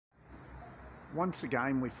Once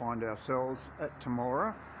again we find ourselves at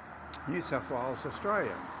Temora, New South Wales,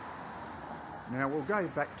 Australia. Now we'll go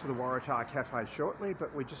back to the Waratah Cafe shortly,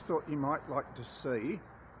 but we just thought you might like to see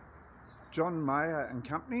John Mayer and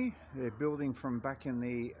Company. They're building from back in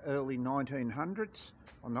the early 1900s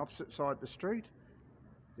on the opposite side of the street.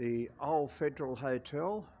 The old Federal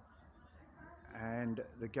Hotel and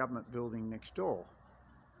the government building next door.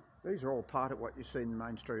 These are all part of what you see in the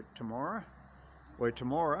main street of Temora, where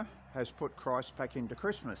Temora has put Christ back into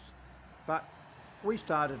Christmas. But we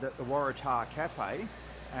started at the Waratah Cafe,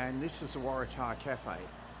 and this is the Waratah Cafe.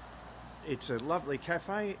 It's a lovely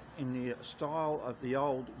cafe in the style of the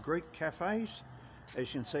old Greek cafes.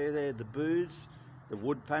 As you can see there, the booths, the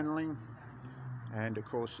wood panelling, and of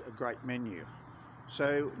course a great menu.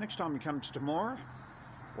 So next time you come to Temora,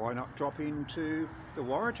 why not drop into the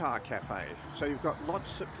Waratah Cafe? So you've got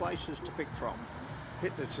lots of places to pick from.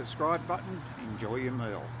 Hit the subscribe button, enjoy your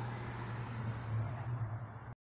meal.